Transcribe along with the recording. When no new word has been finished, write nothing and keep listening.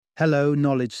Hello,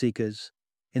 knowledge seekers.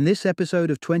 In this episode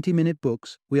of 20-Minute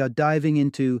Books, we are diving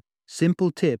into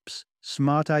Simple Tips,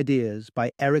 Smart Ideas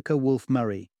by Erica Wolf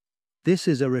Murray. This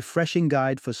is a refreshing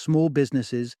guide for small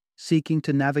businesses seeking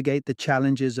to navigate the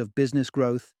challenges of business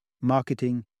growth,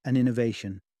 marketing, and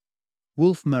innovation.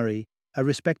 Wolf Murray, a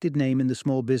respected name in the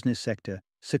small business sector,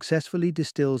 successfully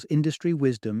distills industry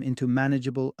wisdom into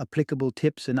manageable, applicable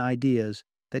tips and ideas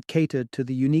that cater to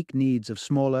the unique needs of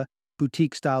smaller,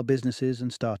 boutique-style businesses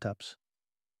and startups.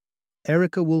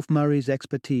 Erica Wolf Murray's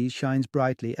expertise shines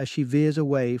brightly as she veers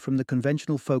away from the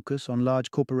conventional focus on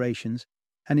large corporations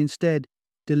and instead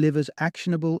delivers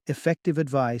actionable, effective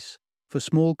advice for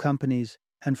small companies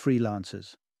and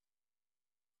freelancers.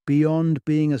 Beyond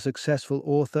being a successful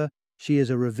author, she is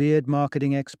a revered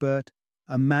marketing expert,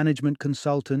 a management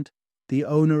consultant, the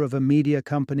owner of a media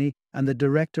company, and the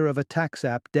director of a tax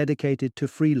app dedicated to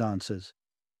freelancers.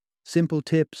 Simple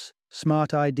Tips,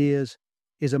 Smart Ideas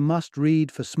is a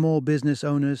must-read for small business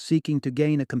owners seeking to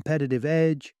gain a competitive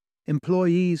edge,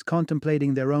 employees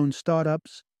contemplating their own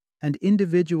startups, and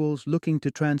individuals looking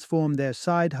to transform their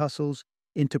side hustles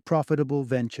into profitable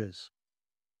ventures.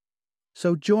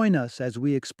 So join us as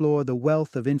we explore the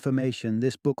wealth of information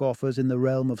this book offers in the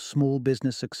realm of small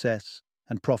business success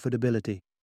and profitability.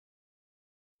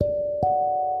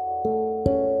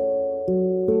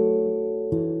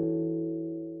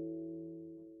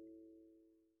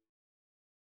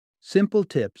 Simple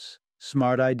Tips,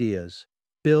 Smart Ideas.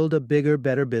 Build a bigger,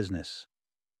 better business.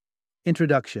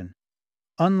 Introduction.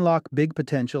 Unlock big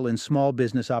potential in small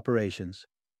business operations.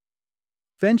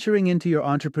 Venturing into your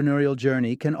entrepreneurial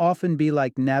journey can often be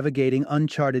like navigating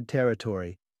uncharted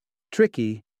territory.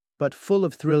 Tricky, but full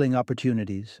of thrilling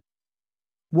opportunities.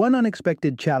 One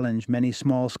unexpected challenge many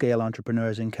small-scale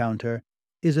entrepreneurs encounter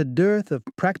is a dearth of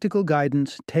practical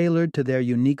guidance tailored to their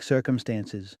unique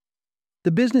circumstances. The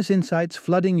business insights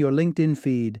flooding your LinkedIn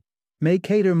feed may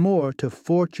cater more to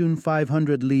Fortune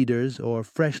 500 leaders or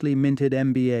freshly minted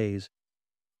MBAs.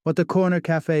 What the corner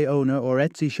cafe owner or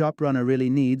Etsy shop runner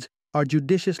really needs are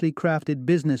judiciously crafted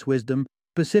business wisdom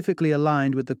specifically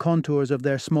aligned with the contours of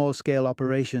their small-scale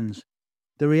operations.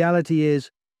 The reality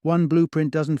is, one blueprint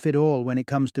doesn't fit all when it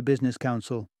comes to business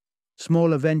counsel.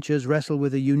 Smaller ventures wrestle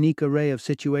with a unique array of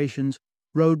situations,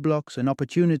 roadblocks, and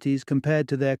opportunities compared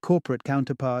to their corporate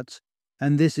counterparts.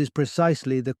 And this is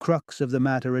precisely the crux of the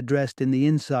matter addressed in the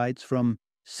insights from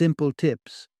Simple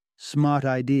Tips, Smart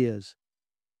Ideas.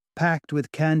 Packed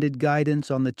with candid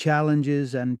guidance on the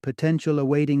challenges and potential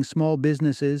awaiting small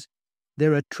businesses,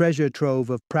 they're a treasure trove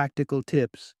of practical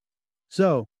tips.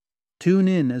 So, tune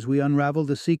in as we unravel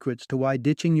the secrets to why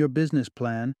ditching your business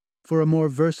plan for a more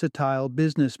versatile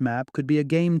business map could be a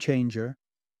game changer.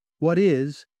 What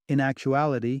is, in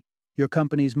actuality, your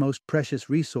company's most precious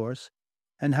resource,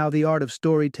 and how the art of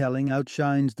storytelling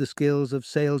outshines the skills of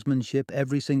salesmanship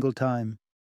every single time.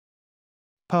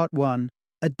 Part 1.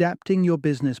 Adapting your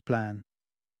business plan.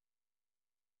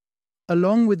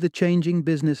 Along with the changing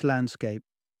business landscape,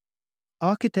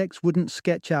 architects wouldn't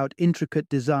sketch out intricate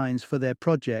designs for their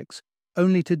projects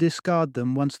only to discard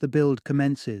them once the build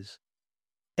commences.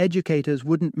 Educators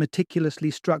wouldn't meticulously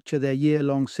structure their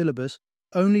year-long syllabus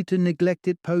only to neglect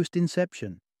it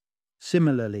post-inception.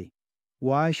 Similarly,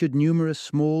 why should numerous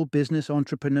small business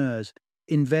entrepreneurs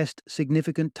invest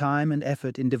significant time and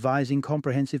effort in devising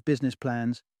comprehensive business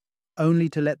plans, only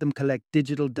to let them collect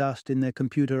digital dust in their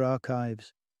computer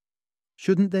archives?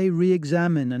 Shouldn't they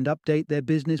re-examine and update their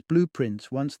business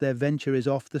blueprints once their venture is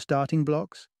off the starting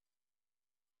blocks?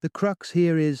 The crux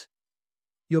here is,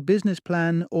 your business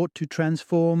plan ought to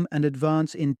transform and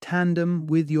advance in tandem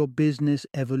with your business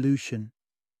evolution.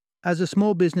 As a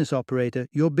small business operator,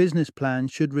 your business plan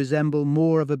should resemble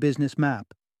more of a business map,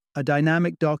 a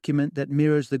dynamic document that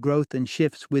mirrors the growth and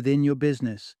shifts within your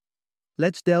business.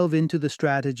 Let's delve into the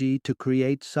strategy to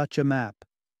create such a map.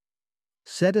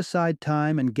 Set aside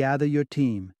time and gather your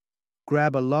team.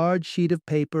 Grab a large sheet of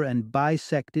paper and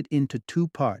bisect it into two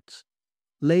parts.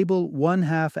 Label one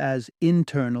half as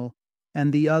internal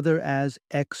and the other as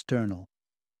external.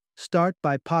 Start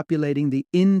by populating the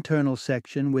internal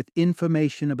section with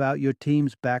information about your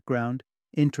team's background,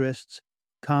 interests,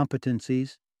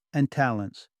 competencies, and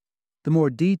talents. The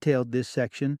more detailed this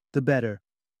section, the better.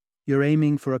 You're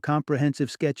aiming for a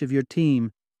comprehensive sketch of your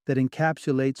team that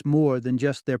encapsulates more than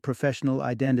just their professional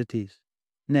identities.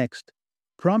 Next,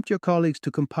 prompt your colleagues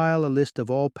to compile a list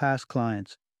of all past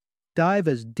clients. Dive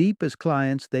as deep as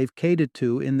clients they've catered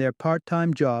to in their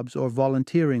part-time jobs or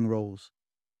volunteering roles.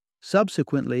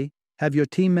 Subsequently, have your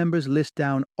team members list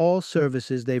down all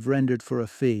services they've rendered for a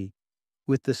fee,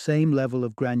 with the same level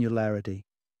of granularity.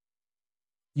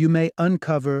 You may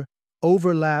uncover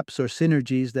overlaps or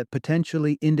synergies that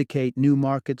potentially indicate new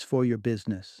markets for your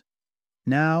business.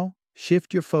 Now,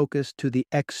 shift your focus to the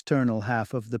external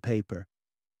half of the paper.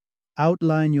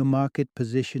 Outline your market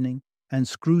positioning and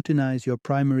scrutinize your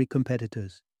primary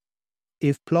competitors.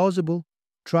 If plausible,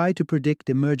 try to predict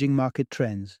emerging market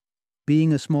trends.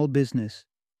 Being a small business,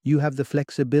 you have the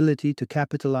flexibility to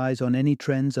capitalize on any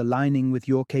trends aligning with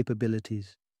your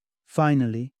capabilities.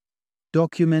 Finally,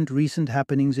 document recent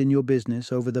happenings in your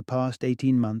business over the past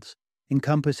 18 months,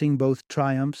 encompassing both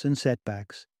triumphs and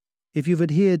setbacks. If you've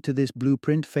adhered to this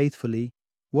blueprint faithfully,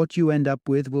 what you end up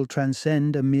with will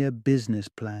transcend a mere business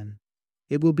plan.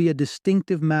 It will be a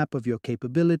distinctive map of your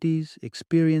capabilities,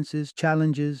 experiences,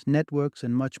 challenges, networks,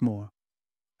 and much more.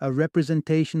 A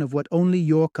representation of what only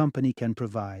your company can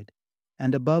provide.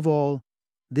 And above all,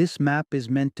 this map is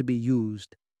meant to be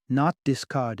used, not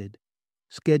discarded.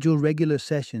 Schedule regular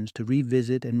sessions to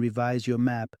revisit and revise your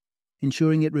map,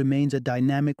 ensuring it remains a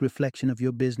dynamic reflection of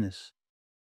your business.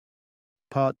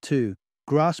 Part 2.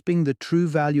 Grasping the true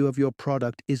value of your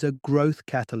product is a growth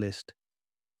catalyst.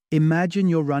 Imagine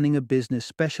you're running a business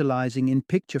specializing in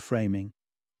picture framing.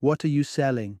 What are you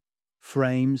selling?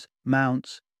 Frames,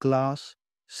 mounts, glass?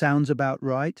 Sounds about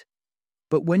right?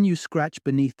 But when you scratch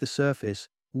beneath the surface,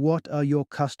 what are your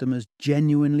customers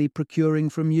genuinely procuring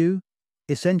from you?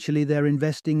 Essentially, they're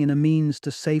investing in a means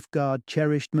to safeguard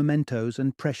cherished mementos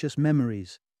and precious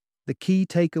memories. The key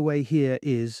takeaway here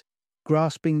is,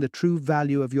 grasping the true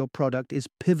value of your product is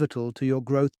pivotal to your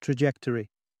growth trajectory.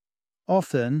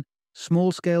 Often,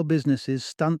 small-scale businesses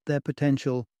stunt their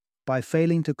potential by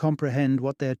failing to comprehend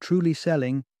what they're truly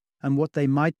selling and what they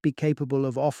might be capable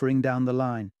of offering down the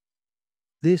line.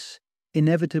 This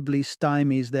inevitably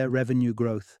stymies their revenue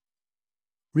growth.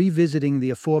 Revisiting the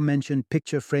aforementioned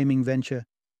picture framing venture,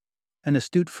 an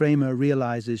astute framer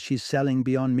realizes she's selling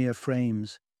beyond mere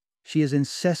frames. She is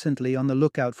incessantly on the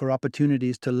lookout for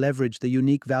opportunities to leverage the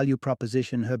unique value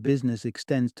proposition her business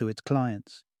extends to its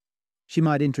clients. She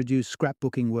might introduce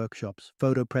scrapbooking workshops,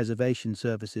 photo preservation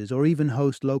services, or even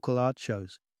host local art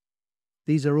shows.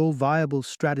 These are all viable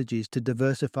strategies to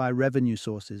diversify revenue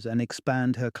sources and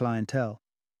expand her clientele.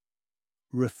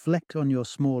 Reflect on your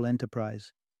small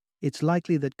enterprise. It's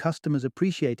likely that customers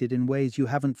appreciate it in ways you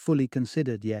haven't fully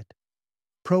considered yet.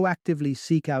 Proactively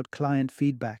seek out client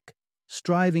feedback,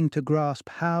 striving to grasp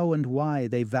how and why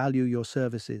they value your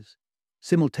services.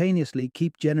 Simultaneously,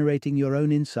 keep generating your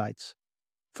own insights.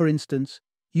 For instance,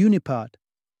 Unipart,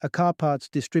 a car parts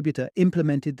distributor,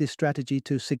 implemented this strategy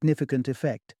to significant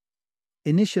effect.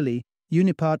 Initially,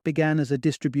 Unipart began as a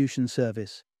distribution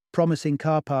service, promising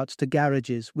car parts to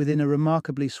garages within a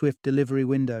remarkably swift delivery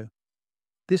window.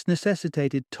 This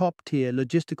necessitated top-tier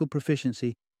logistical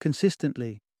proficiency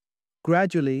consistently.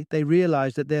 Gradually, they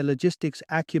realized that their logistics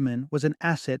acumen was an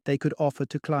asset they could offer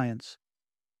to clients.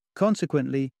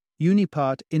 Consequently,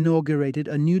 Unipart inaugurated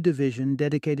a new division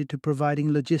dedicated to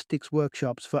providing logistics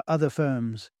workshops for other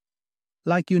firms.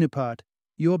 Like Unipart,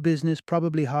 your business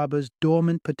probably harbors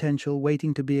dormant potential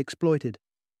waiting to be exploited.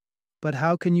 But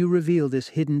how can you reveal this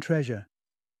hidden treasure?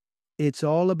 It's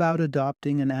all about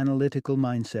adopting an analytical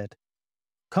mindset.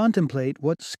 Contemplate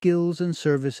what skills and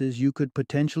services you could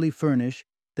potentially furnish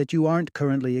that you aren't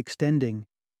currently extending.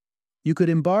 You could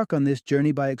embark on this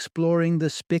journey by exploring the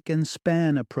spick and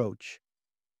span approach.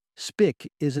 SPIC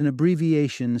is an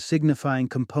abbreviation signifying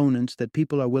components that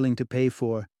people are willing to pay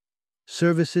for: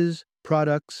 services,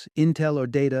 products, intel or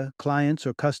data, clients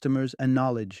or customers, and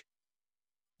knowledge.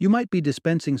 You might be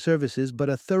dispensing services, but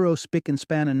a thorough spick and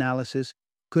span analysis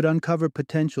could uncover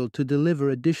potential to deliver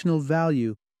additional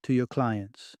value to your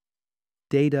clients.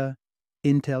 Data,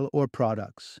 intel, or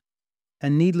products.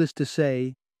 And needless to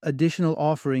say, additional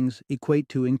offerings equate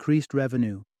to increased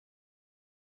revenue.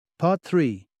 Part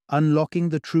 3. Unlocking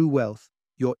the true wealth,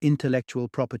 your intellectual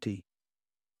property.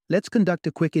 Let's conduct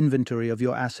a quick inventory of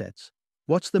your assets.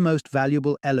 What's the most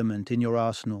valuable element in your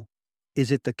arsenal?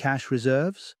 Is it the cash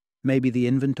reserves? Maybe the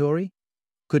inventory?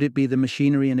 Could it be the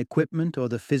machinery and equipment or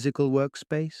the physical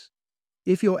workspace?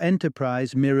 If your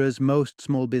enterprise mirrors most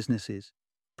small businesses,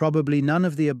 probably none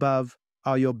of the above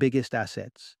are your biggest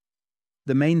assets.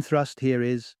 The main thrust here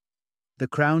is, the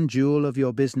crown jewel of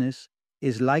your business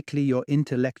is likely your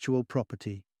intellectual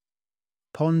property.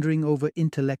 Pondering over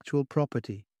intellectual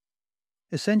property.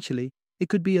 Essentially, it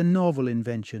could be a novel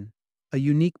invention, a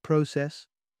unique process,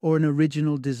 or an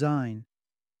original design.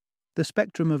 The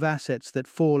spectrum of assets that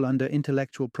fall under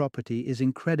intellectual property is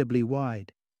incredibly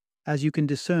wide, as you can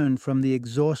discern from the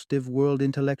exhaustive World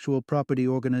Intellectual Property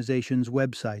Organization's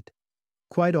website.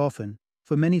 Quite often,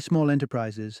 for many small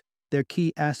enterprises, their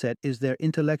key asset is their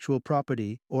intellectual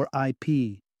property, or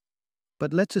IP.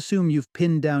 But let's assume you've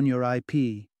pinned down your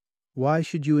IP. Why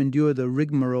should you endure the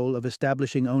rigmarole of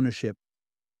establishing ownership?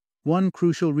 One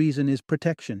crucial reason is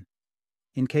protection.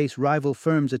 In case rival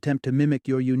firms attempt to mimic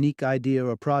your unique idea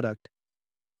or product.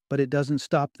 But it doesn't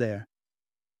stop there.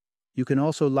 You can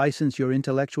also license your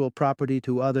intellectual property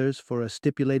to others for a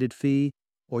stipulated fee,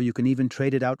 or you can even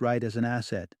trade it outright as an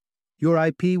asset. Your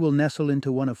IP will nestle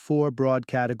into one of 4 broad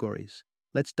categories.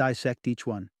 Let's dissect each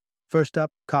one. First up,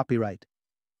 copyright.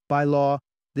 By law,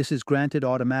 this is granted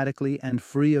automatically and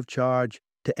free of charge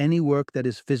to any work that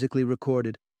is physically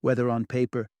recorded, whether on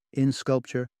paper, in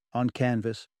sculpture, on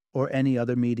canvas, or any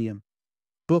other medium.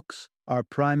 Books are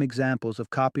prime examples of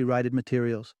copyrighted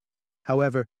materials.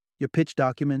 However, your pitch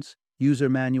documents, user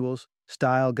manuals,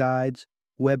 style guides,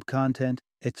 web content,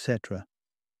 etc.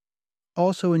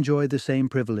 also enjoy the same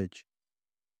privilege.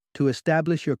 To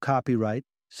establish your copyright,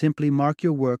 simply mark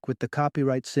your work with the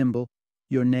copyright symbol,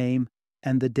 your name,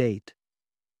 and the date.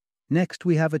 Next,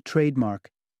 we have a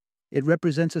trademark. It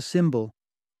represents a symbol,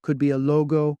 could be a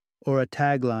logo or a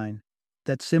tagline,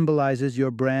 that symbolizes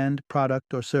your brand,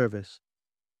 product, or service.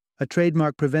 A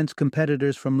trademark prevents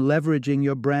competitors from leveraging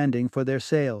your branding for their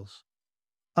sales.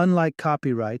 Unlike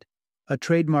copyright, a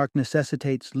trademark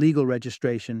necessitates legal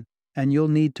registration, and you'll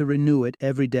need to renew it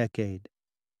every decade.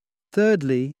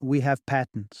 Thirdly, we have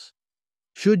patents.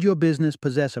 Should your business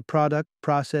possess a product,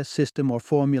 process, system, or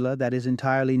formula that is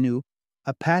entirely new,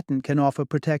 a patent can offer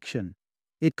protection.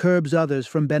 It curbs others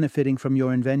from benefiting from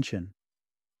your invention.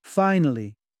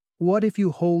 Finally, what if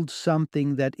you hold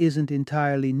something that isn't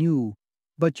entirely new,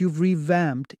 but you've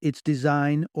revamped its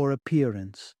design or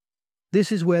appearance?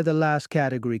 This is where the last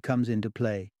category comes into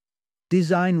play.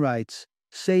 Design rights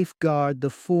safeguard the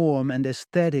form and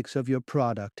aesthetics of your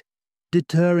product,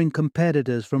 deterring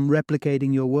competitors from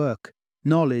replicating your work.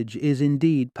 Knowledge is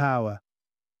indeed power.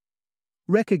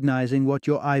 Recognizing what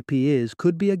your IP is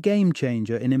could be a game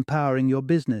changer in empowering your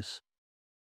business.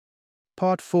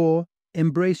 Part 4.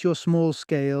 Embrace your small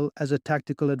scale as a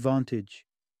tactical advantage.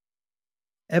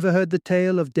 Ever heard the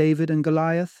tale of David and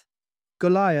Goliath?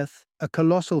 Goliath, a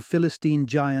colossal Philistine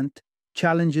giant,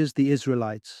 challenges the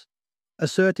Israelites,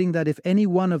 asserting that if any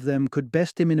one of them could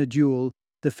best him in a duel,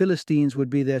 the Philistines would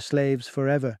be their slaves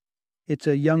forever. It's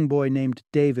a young boy named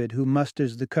David who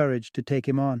musters the courage to take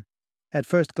him on. At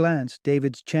first glance,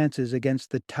 David's chances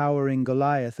against the towering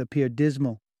Goliath appear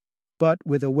dismal, but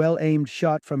with a well-aimed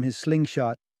shot from his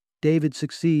slingshot, David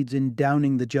succeeds in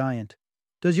downing the giant.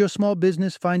 Does your small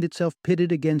business find itself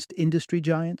pitted against industry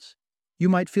giants? You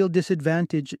might feel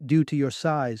disadvantaged due to your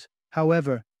size.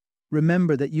 However,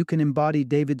 remember that you can embody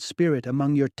David's spirit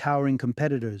among your towering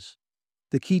competitors.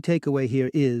 The key takeaway here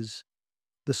is,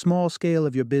 the small scale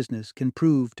of your business can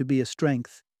prove to be a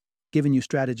strength, given you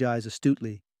strategize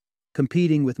astutely.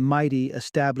 Competing with mighty,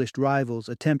 established rivals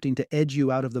attempting to edge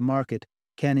you out of the market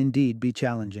can indeed be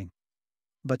challenging.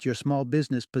 But your small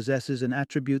business possesses an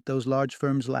attribute those large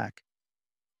firms lack: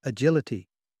 agility.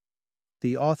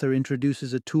 The author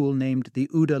introduces a tool named the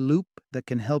OODA Loop that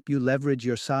can help you leverage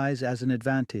your size as an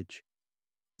advantage.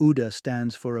 OODA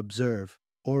stands for observe,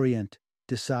 orient,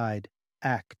 decide,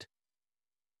 act.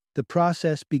 The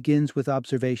process begins with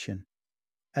observation.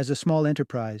 As a small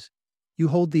enterprise, you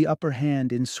hold the upper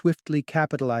hand in swiftly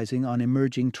capitalizing on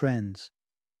emerging trends.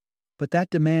 But that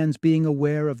demands being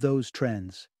aware of those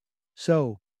trends.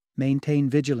 So, maintain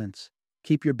vigilance,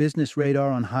 keep your business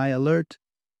radar on high alert,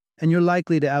 and you're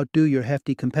likely to outdo your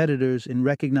hefty competitors in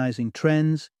recognizing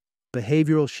trends,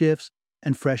 behavioral shifts,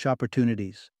 and fresh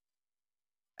opportunities.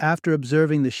 After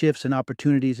observing the shifts and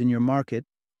opportunities in your market,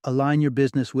 align your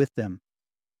business with them.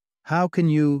 How can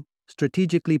you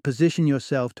strategically position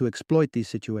yourself to exploit these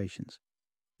situations?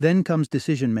 Then comes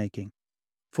decision-making.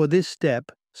 For this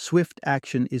step, swift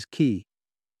action is key.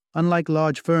 Unlike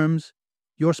large firms,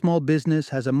 your small business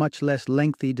has a much less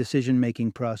lengthy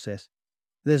decision-making process.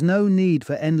 There's no need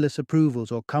for endless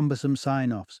approvals or cumbersome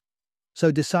sign-offs.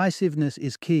 So decisiveness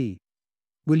is key.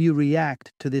 Will you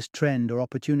react to this trend or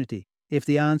opportunity? If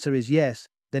the answer is yes,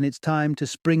 then it's time to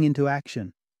spring into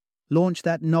action. Launch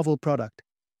that novel product.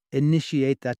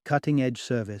 Initiate that cutting-edge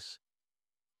service.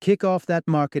 Kick off that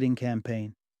marketing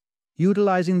campaign.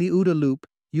 Utilizing the OODA Loop,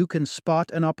 you can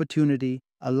spot an opportunity,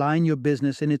 align your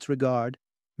business in its regard,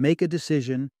 make a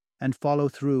decision, and follow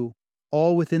through,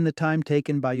 all within the time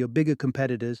taken by your bigger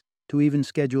competitors to even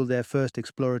schedule their first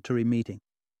exploratory meeting.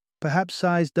 Perhaps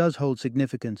size does hold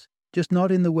significance, just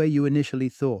not in the way you initially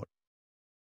thought.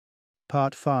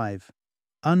 Part 5.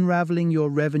 Unraveling your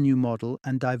revenue model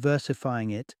and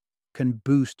diversifying it can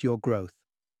boost your growth.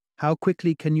 How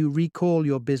quickly can you recall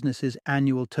your business's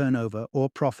annual turnover or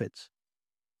profits?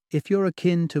 If you're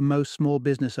akin to most small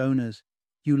business owners,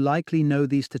 You likely know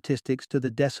these statistics to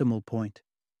the decimal point.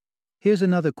 Here's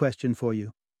another question for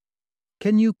you.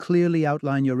 Can you clearly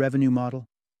outline your revenue model?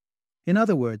 In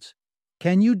other words,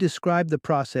 can you describe the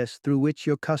process through which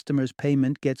your customer's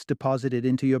payment gets deposited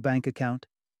into your bank account?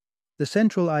 The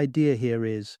central idea here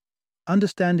is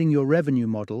understanding your revenue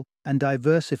model and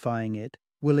diversifying it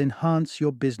will enhance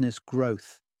your business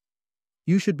growth.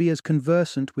 You should be as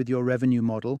conversant with your revenue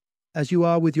model as you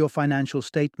are with your financial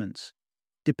statements.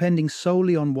 Depending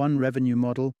solely on one revenue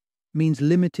model means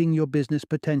limiting your business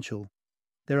potential.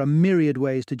 There are myriad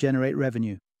ways to generate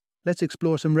revenue. Let's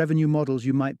explore some revenue models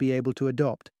you might be able to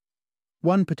adopt.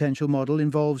 One potential model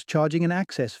involves charging an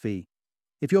access fee.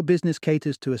 If your business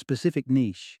caters to a specific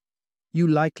niche, you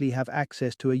likely have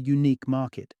access to a unique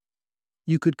market.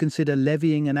 You could consider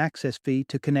levying an access fee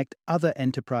to connect other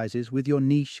enterprises with your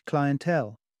niche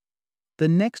clientele. The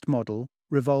next model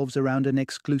revolves around an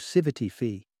exclusivity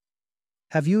fee.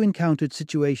 Have you encountered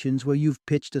situations where you've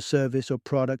pitched a service or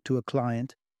product to a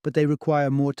client, but they require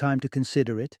more time to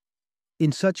consider it?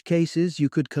 In such cases, you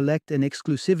could collect an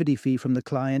exclusivity fee from the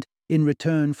client in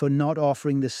return for not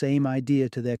offering the same idea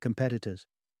to their competitors.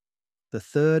 The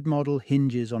third model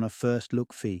hinges on a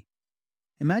first-look fee.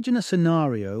 Imagine a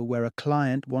scenario where a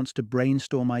client wants to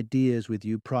brainstorm ideas with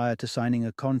you prior to signing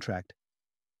a contract.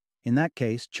 In that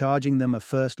case, charging them a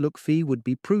first-look fee would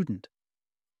be prudent.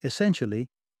 Essentially,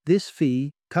 this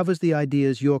fee covers the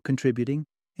ideas you're contributing,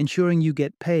 ensuring you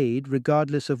get paid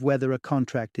regardless of whether a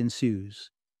contract ensues.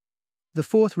 The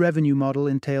fourth revenue model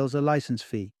entails a license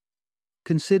fee.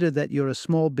 Consider that you're a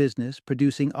small business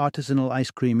producing artisanal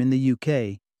ice cream in the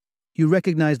UK. You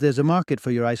recognize there's a market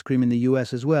for your ice cream in the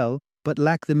US as well, but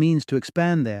lack the means to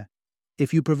expand there.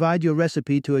 If you provide your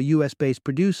recipe to a US-based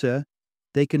producer,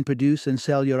 they can produce and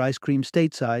sell your ice cream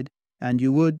stateside, and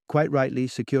you would, quite rightly,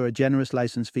 secure a generous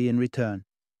license fee in return.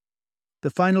 The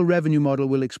final revenue model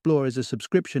we'll explore is a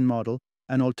subscription model,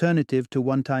 an alternative to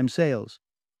one-time sales.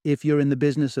 If you're in the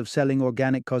business of selling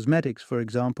organic cosmetics, for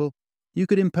example, you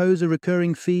could impose a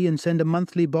recurring fee and send a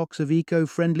monthly box of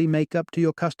eco-friendly makeup to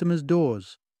your customers'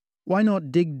 doors. Why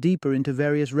not dig deeper into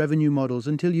various revenue models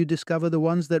until you discover the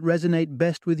ones that resonate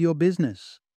best with your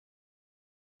business?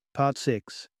 Part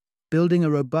 6. Building a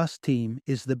robust team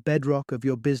is the bedrock of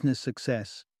your business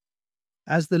success.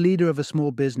 As the leader of a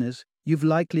small business, you've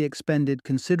likely expended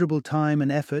considerable time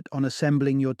and effort on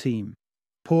assembling your team,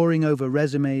 poring over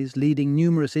resumes, leading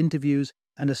numerous interviews,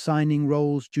 and assigning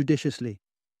roles judiciously.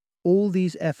 All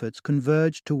these efforts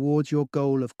converge towards your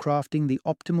goal of crafting the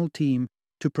optimal team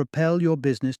to propel your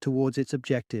business towards its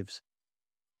objectives.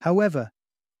 However,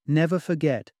 never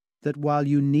forget that while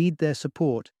you need their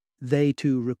support, they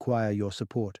too require your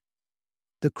support.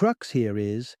 The crux here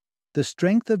is, the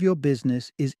strength of your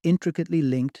business is intricately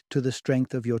linked to the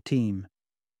strength of your team.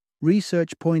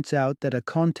 Research points out that a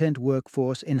content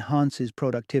workforce enhances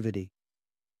productivity.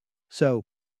 So,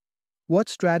 what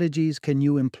strategies can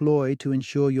you employ to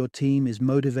ensure your team is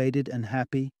motivated and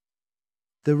happy?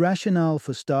 The rationale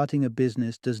for starting a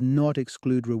business does not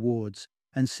exclude rewards,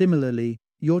 and similarly,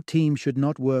 your team should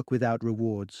not work without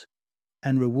rewards.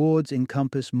 And rewards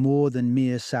encompass more than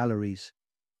mere salaries.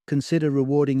 Consider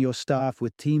rewarding your staff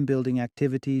with team-building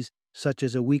activities such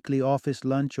as a weekly office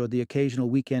lunch or the occasional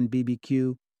weekend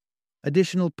BBQ.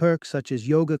 Additional perks such as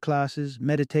yoga classes,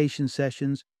 meditation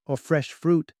sessions, or fresh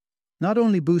fruit not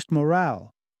only boost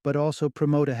morale, but also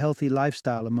promote a healthy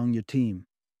lifestyle among your team.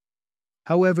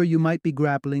 However, you might be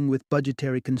grappling with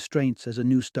budgetary constraints as a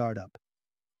new startup.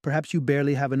 Perhaps you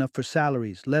barely have enough for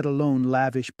salaries, let alone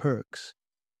lavish perks.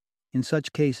 In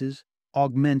such cases,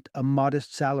 augment a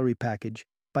modest salary package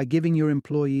by giving your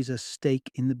employees a stake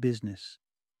in the business.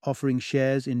 Offering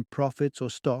shares in profits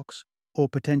or stocks, or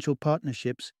potential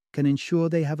partnerships can ensure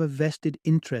they have a vested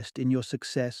interest in your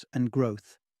success and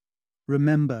growth.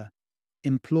 Remember,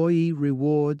 employee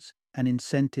rewards and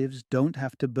incentives don't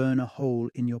have to burn a hole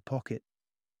in your pocket.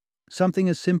 Something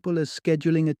as simple as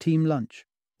scheduling a team lunch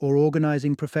or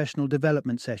organizing professional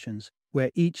development sessions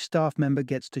where each staff member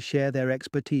gets to share their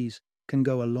expertise can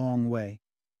go a long way.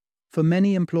 For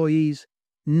many employees,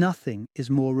 nothing is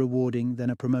more rewarding than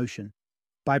a promotion.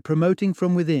 By promoting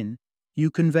from within, you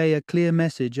convey a clear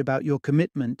message about your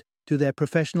commitment to their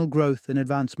professional growth and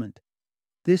advancement.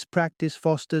 This practice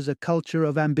fosters a culture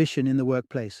of ambition in the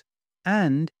workplace,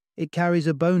 and it carries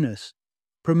a bonus.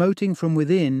 Promoting from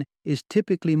within is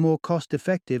typically more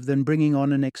cost-effective than bringing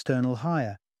on an external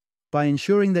hire. By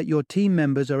ensuring that your team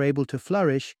members are able to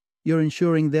flourish, you're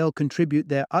ensuring they'll contribute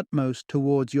their utmost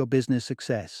towards your business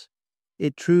success.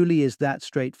 It truly is that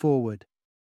straightforward.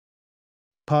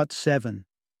 Part 7.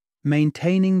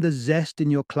 Maintaining the zest in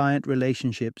your client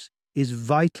relationships is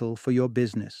vital for your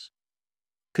business.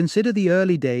 Consider the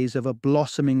early days of a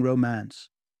blossoming romance,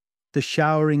 the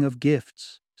showering of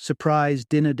gifts, surprise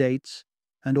dinner dates,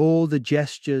 and all the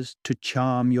gestures to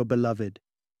charm your beloved.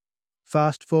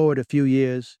 Fast forward a few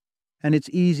years, and it's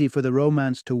easy for the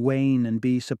romance to wane and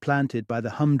be supplanted by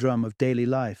the humdrum of daily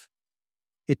life.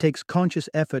 It takes conscious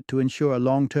effort to ensure a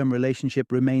long-term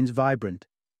relationship remains vibrant.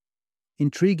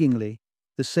 Intriguingly,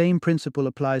 the same principle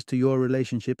applies to your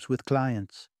relationships with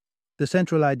clients. The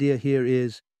central idea here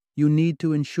is you need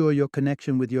to ensure your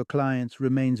connection with your clients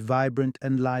remains vibrant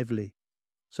and lively.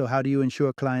 So how do you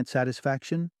ensure client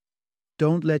satisfaction?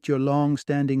 Don't let your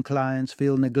long-standing clients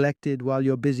feel neglected while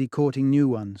you're busy courting new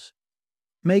ones.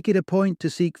 Make it a point to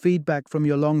seek feedback from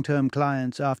your long-term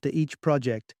clients after each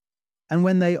project, and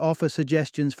when they offer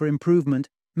suggestions for improvement,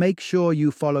 make sure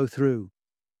you follow through.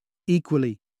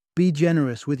 Equally, be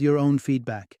generous with your own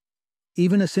feedback.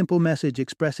 Even a simple message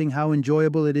expressing how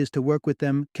enjoyable it is to work with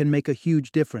them can make a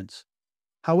huge difference.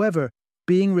 However,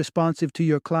 being responsive to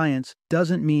your clients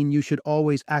doesn't mean you should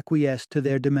always acquiesce to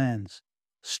their demands.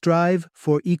 Strive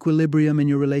for equilibrium in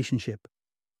your relationship.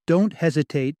 Don't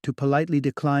hesitate to politely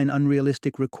decline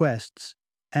unrealistic requests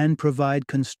and provide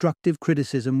constructive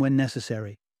criticism when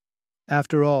necessary.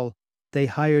 After all, they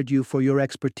hired you for your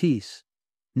expertise,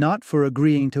 not for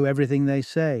agreeing to everything they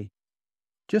say.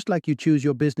 Just like you choose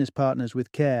your business partners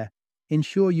with care,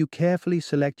 ensure you carefully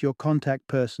select your contact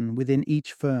person within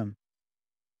each firm.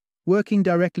 Working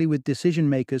directly with decision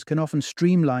makers can often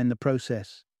streamline the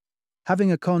process.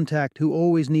 Having a contact who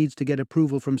always needs to get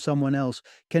approval from someone else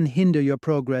can hinder your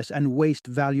progress and waste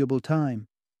valuable time.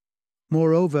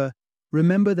 Moreover,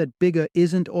 remember that bigger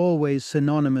isn't always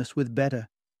synonymous with better.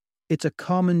 It's a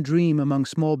common dream among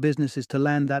small businesses to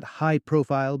land that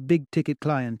high-profile, big-ticket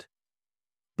client.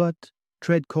 But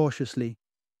tread cautiously.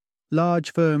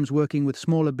 Large firms working with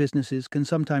smaller businesses can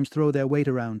sometimes throw their weight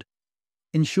around.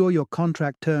 Ensure your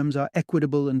contract terms are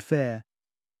equitable and fair.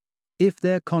 If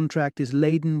their contract is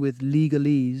laden with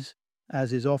legalese,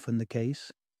 as is often the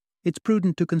case, it's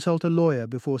prudent to consult a lawyer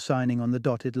before signing on the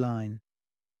dotted line.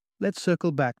 Let's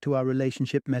circle back to our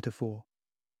relationship metaphor.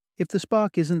 If the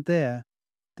spark isn't there,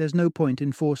 there's no point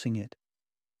in forcing it.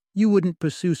 You wouldn't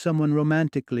pursue someone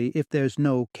romantically if there's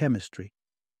no chemistry.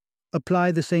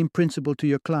 Apply the same principle to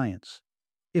your clients.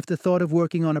 If the thought of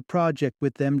working on a project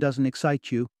with them doesn't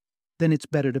excite you, then it's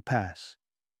better to pass.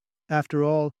 After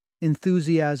all,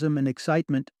 enthusiasm and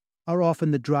excitement are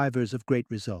often the drivers of great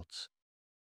results.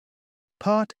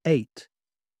 Part 8.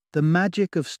 The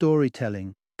magic of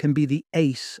storytelling can be the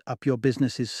ace up your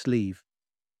business's sleeve.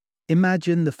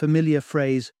 Imagine the familiar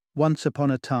phrase, "once upon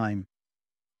a time."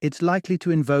 It's likely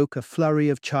to invoke a flurry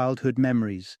of childhood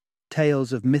memories,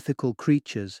 tales of mythical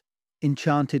creatures,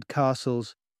 enchanted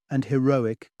castles, and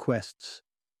heroic quests.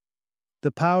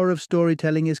 The power of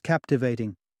storytelling is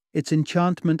captivating, its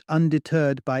enchantment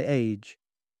undeterred by age.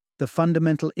 The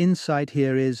fundamental insight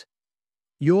here is,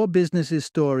 your business's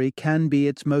story can be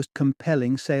its most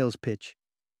compelling sales pitch.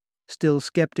 Still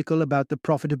skeptical about the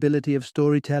profitability of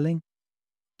storytelling?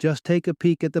 Just take a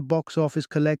peek at the box office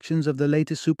collections of the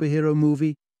latest superhero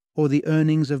movie or the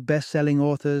earnings of best-selling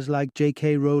authors like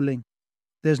J.K. Rowling.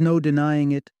 There's no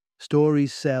denying it,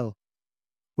 stories sell.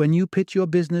 When you pitch your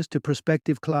business to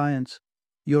prospective clients,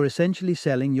 you're essentially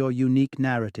selling your unique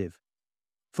narrative.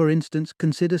 For instance,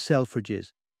 consider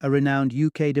Selfridges, a renowned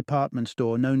UK department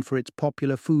store known for its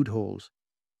popular food halls.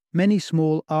 Many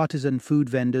small artisan food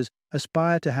vendors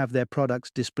aspire to have their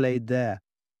products displayed there.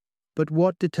 But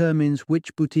what determines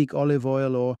which boutique olive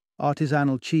oil or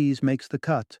artisanal cheese makes the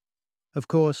cut? Of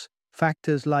course,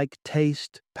 factors like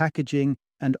taste, packaging,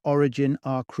 and origin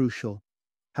are crucial.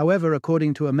 However,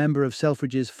 according to a member of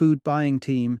Selfridges' food buying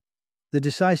team, the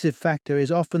decisive factor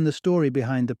is often the story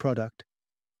behind the product.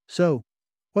 So,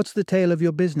 what's the tale of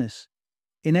your business?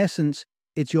 In essence,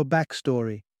 it's your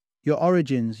backstory, your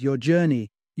origins, your journey,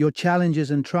 your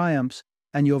challenges and triumphs,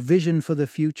 and your vision for the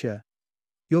future.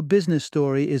 Your business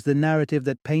story is the narrative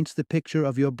that paints the picture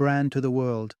of your brand to the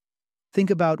world. Think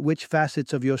about which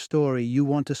facets of your story you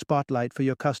want to spotlight for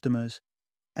your customers,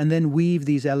 and then weave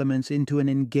these elements into an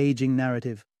engaging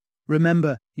narrative.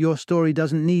 Remember, your story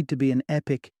doesn't need to be an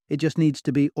epic, it just needs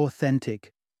to be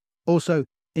authentic. Also,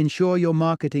 ensure your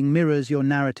marketing mirrors your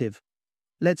narrative.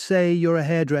 Let's say you're a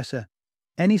hairdresser.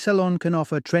 Any salon can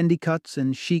offer trendy cuts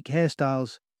and chic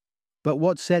hairstyles, but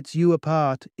what sets you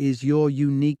apart is your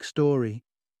unique story.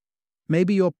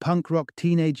 Maybe your punk rock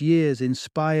teenage years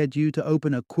inspired you to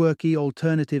open a quirky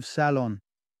alternative salon.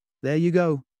 There you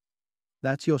go.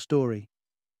 That's your story.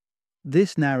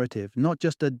 This narrative, not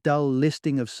just a dull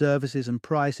listing of services and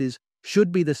prices,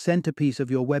 should be the centerpiece of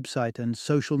your website and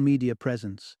social media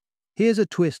presence. Here's a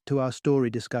twist to our story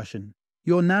discussion.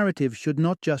 Your narrative should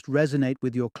not just resonate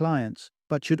with your clients,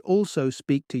 but should also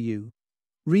speak to you.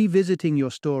 Revisiting your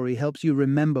story helps you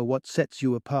remember what sets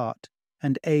you apart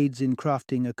and aids in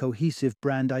crafting a cohesive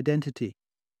brand identity.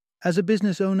 As a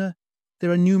business owner,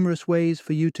 there are numerous ways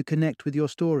for you to connect with your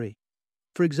story.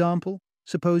 For example,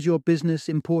 suppose your business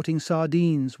importing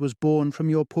sardines was born from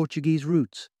your Portuguese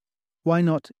roots. Why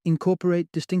not incorporate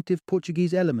distinctive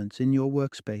Portuguese elements in your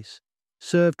workspace?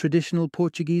 Serve traditional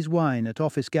Portuguese wine at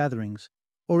office gatherings,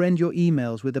 or end your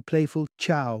emails with a playful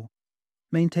ciao.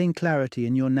 Maintain clarity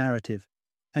in your narrative,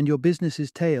 and your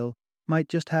business's tale might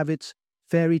just have its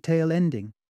fairy tale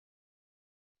ending.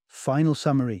 Final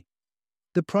summary.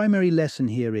 The primary lesson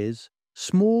here is,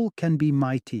 small can be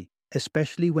mighty,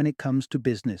 especially when it comes to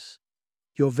business.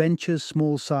 Your venture's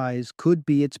small size could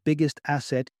be its biggest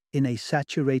asset in a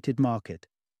saturated market.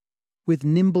 With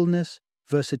nimbleness,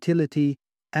 versatility,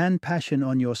 and passion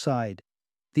on your side,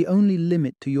 the only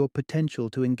limit to your potential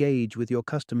to engage with your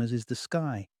customers is the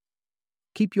sky.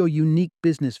 Keep your unique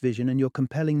business vision and your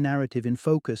compelling narrative in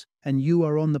focus, and you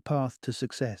are on the path to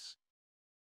success.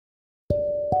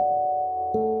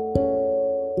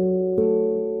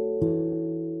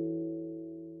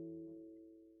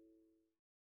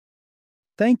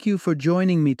 Thank you for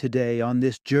joining me today on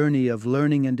this journey of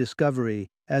learning and discovery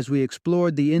as we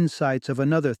explored the insights of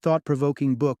another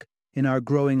thought-provoking book in our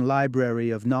growing library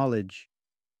of knowledge.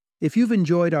 If you've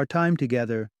enjoyed our time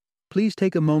together, please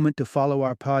take a moment to follow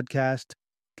our podcast,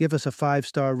 give us a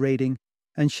 5-star rating,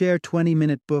 and share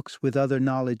 20-minute books with other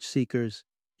knowledge seekers.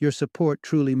 Your support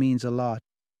truly means a lot.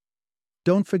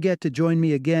 Don't forget to join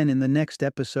me again in the next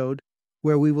episode,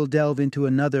 where we will delve into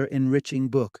another enriching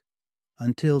book.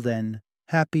 Until then,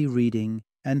 happy reading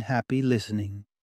and happy listening.